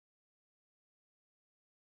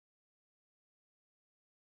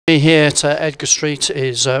Here at Edgar Street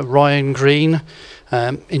is Ryan Green,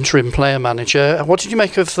 interim player manager. What did you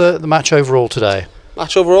make of the match overall today?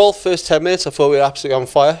 Match overall, first 10 minutes, I thought we were absolutely on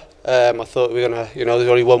fire. I thought we were going to, there's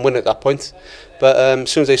only one win at that point. But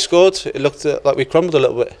as soon as they scored, it looked like we crumbled a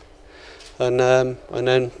little bit. And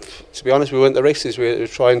then, to be honest, we weren't the races. We were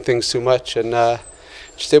trying things too much and it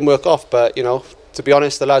just didn't work off. But, to be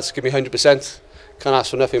honest, the lads give me 100%. Can't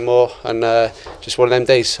ask for nothing more, and just one of them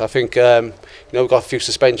days. I think we've got a few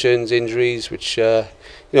suspensions, injuries, which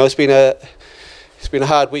it's been a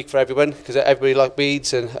hard week for everyone because everybody like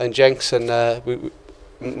Beads and Jenks, and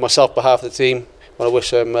myself, behalf of the team, want to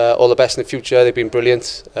wish them all the best in the future. They've been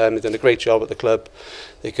brilliant. They've done a great job at the club.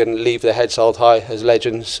 They can leave their heads held high as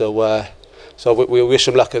legends. So we wish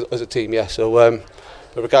them luck as a team. Yeah. So with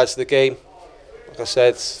regards to the game, like I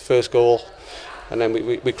said, first goal, and then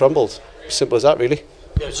we crumbled. Simple as that, really.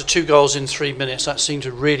 Yeah, it was 2 goals in 3 minutes. That seemed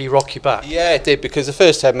to really rock you back. Yeah, it did, because the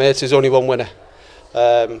first 10 minutes there's only one winner,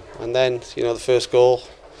 and then the first goal,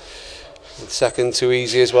 the second too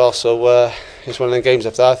easy as well. So it's one of them games.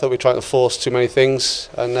 After that, I thought we were trying to force too many things,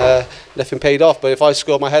 and nothing paid off. But if I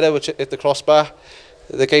scored my header, which hit the crossbar,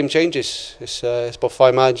 the game changes. It's about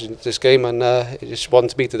 5 margin this game, and it just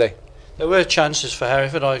wasn't to be today. There were chances for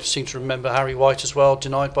Hereford. I seem to remember Harry White as well,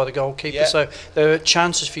 denied by the goalkeeper. Yeah. So there were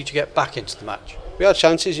chances for you to get back into the match. We had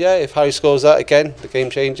chances, yeah. If Harry scores that again, the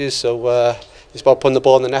game changes. So it's about putting the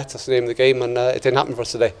ball in the net. That's the name of the game, and it didn't happen for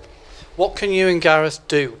us today. What can you and Gareth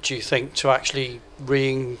do you think, to actually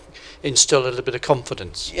instill a little bit of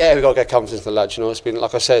confidence? Yeah, we've got to get confidence in the lads. It's been,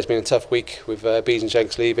 like I said, it's been a tough week with Bees and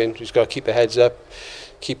Jenks leaving. We've just got to keep their heads up,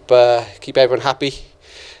 keep everyone happy.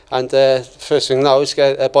 And first thing now is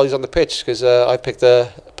get bodies on the pitch, because I picked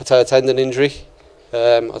a patella tendon injury.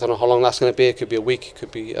 I don't know how long that's going to be. It could be a week, it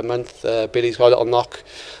could be a month. Billy's got a little knock.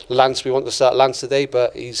 Lance, we want to start Lance today,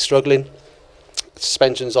 but he's struggling.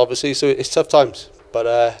 Suspensions, obviously, so it's tough times. But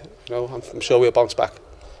I'm sure we'll bounce back.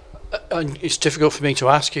 And it's difficult for me to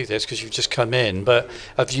ask you this because you've just come in, but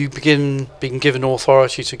have you been given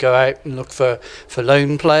authority to go out and look for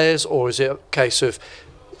loan players, or is it a case of,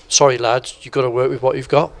 sorry lads, you've got to work with what you've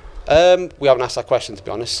got? We haven't asked that question, to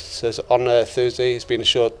be honest. So on Thursday, it's been a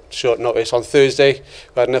short notice. On Thursday,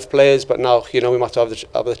 we had enough players, but now we might have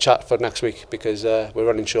the chat for next week, because we're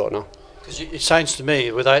running short now. Because it sounds to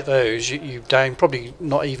me, without those, you're down, probably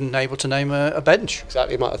not even able to name a bench.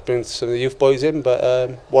 Exactly, might have bring some of the youth boys in, but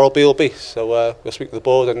what'll be will be. So we'll speak to the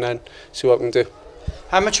board and then see what we can do.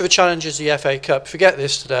 How much of a challenge is the FA Cup? Forget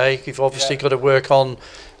this today. You've obviously got to work on,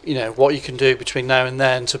 what you can do between now and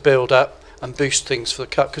then to build up and boost things for the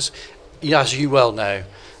cup, because as you well know,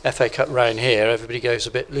 FA Cup round here, everybody goes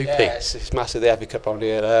a bit loopy. Yeah, it's massive, the FA Cup round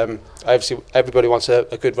here. Obviously everybody wants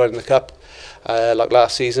a good run in the cup, like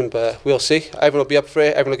last season, but we'll see. Everyone will be up for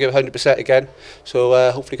it, everyone will give 100% again,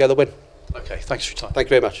 so hopefully get the win. Okay, thanks for your time. Thank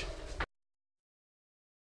you very much.